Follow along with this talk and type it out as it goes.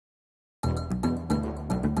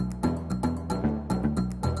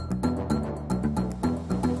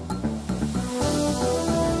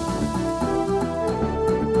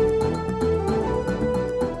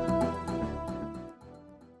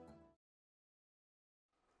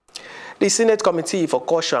The Senate Committee for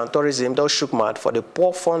Culture and Tourism does shook mouth for the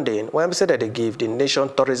poor funding when said that they give the nation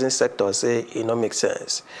tourism sector say it don't make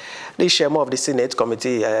sense. The Chairmo of the Senate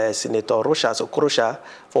Committee, Senator Rochas Okorocha,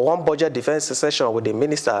 for one budget defense session with the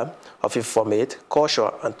Minister of Informate,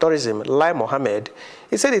 Culture and Tourism, Lai Mohammed,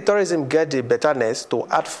 he said the tourism get the betanes to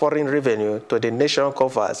add foreign revenue to the nation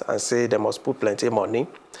coffers and say they must put plenty money.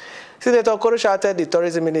 Senator Okorocha said the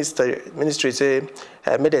tourism ministry say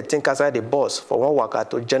made a think aside the boss for one worker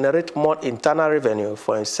to generate more internal revenue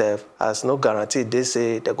for himself, as no guarantee they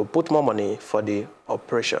say they could put more money for the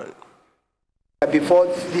operation. Before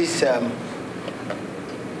this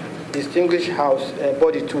distinguished House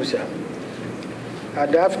body too, sir,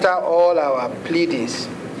 and after all our pleadings,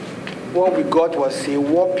 what we got was a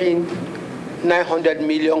whopping 900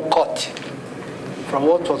 million cut from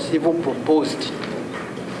what was even proposed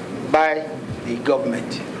by the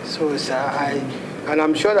government. So, sir, and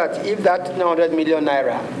I'm sure that if that 900 million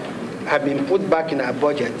naira had been put back in our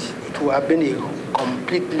budget, it would have been a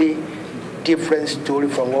completely different story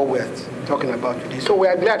from what we're talking about today. So we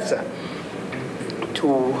are glad, sir,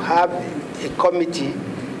 to have a committee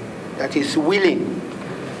that is willing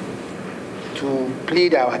to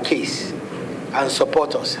plead our case and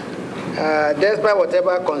support us. Despite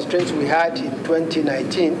whatever constraints we had in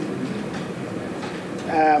 2019,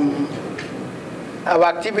 our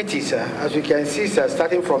activities, as you can see, sir,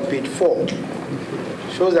 starting from page 4,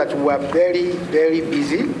 shows that we are very, very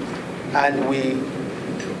busy and we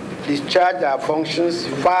discharged our functions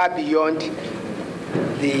far beyond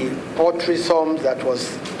the paltry sums that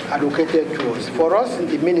was allocated to us. For us in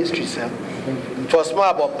the ministry, sir, it was more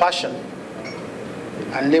about passion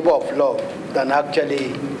and labor of love than actually,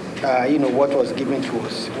 what was given to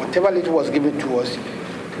us. Whatever little was given to us,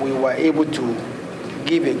 we were able to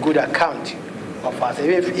give a good account of us.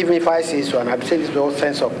 Even if I say so, and I'm saying this with all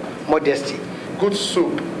sense of modesty. Good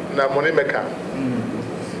soup, na money maker.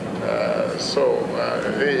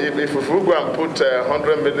 If we go and put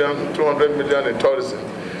 100 million, 200 million in tourism,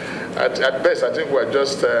 at best, I think we're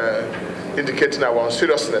just indicating our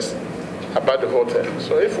seriousness about the whole thing.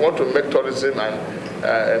 So if we want to make tourism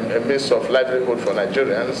a means of livelihood for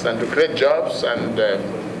Nigerians and to create jobs and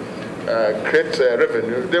create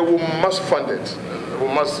revenue, we must fund it. We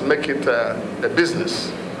must make it a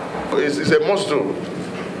business. It's a must do,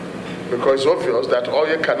 because it's obvious that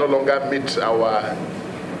oil can no longer meet our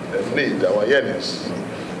need, our yearnings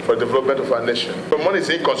for the development of our nation. But money is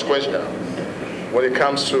inconsequential when it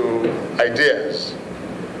comes to ideas.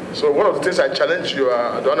 So one of the things I challenge you,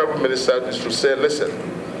 the Honorable Minister, is to say, listen,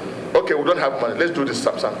 okay, we don't have money, let's do this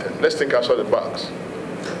something. Let's think outside the box.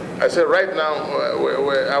 I said right now,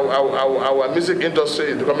 our music industry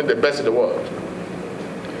is becoming the best in the world.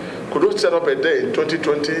 Could we set up a day in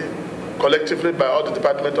 2020, collectively by all the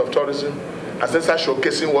Department of Tourism, and start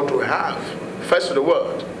showcasing what we have, first in the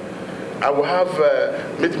world? I will have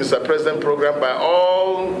Meet Mr. President program by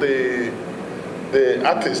all the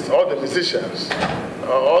artists, all the musicians,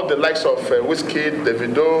 all the likes of Wizkid,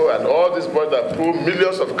 Davido, and all these boys that pull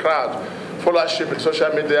millions of crowd followership in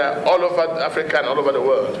social media all over Africa and all over the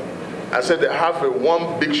world. I said they have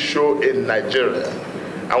one big show in Nigeria.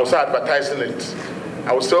 I will start advertising it.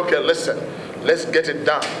 I will say, okay, listen, let's get it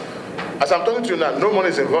done. As I'm talking to you now, no money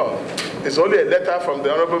is involved. It's only a letter from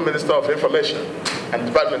the Honorable Minister of Information and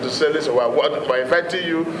Department to say, listen, we're inviting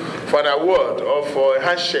you for an award or for a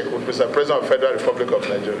handshake with Mr. President of the Federal Republic of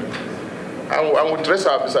Nigeria. And we dress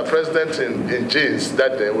our Mr. President in jeans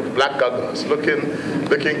that day with black goggles,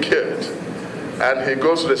 looking cute. And he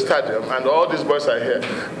goes to the stadium, and all these boys are here.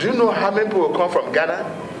 Do you know how many people will come from Ghana?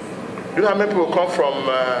 Do you know how many people will come from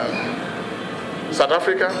South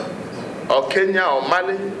Africa, or Kenya, or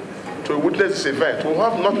Mali, to witness this event? We'll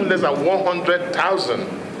have nothing less than 100,000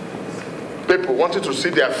 people wanting to see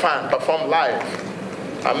their fan perform live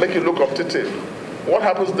and make it look competitive. What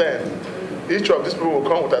happens then? Each of these people will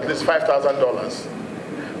come with at least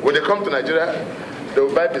 $5,000. When they come to Nigeria, they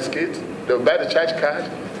will buy biscuit, they will buy the charge card,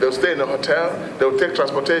 they will stay in a hotel, they will take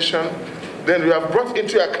transportation. Then you have brought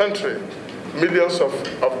into your country millions of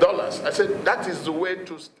dollars. I said, that is the way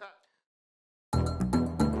to start.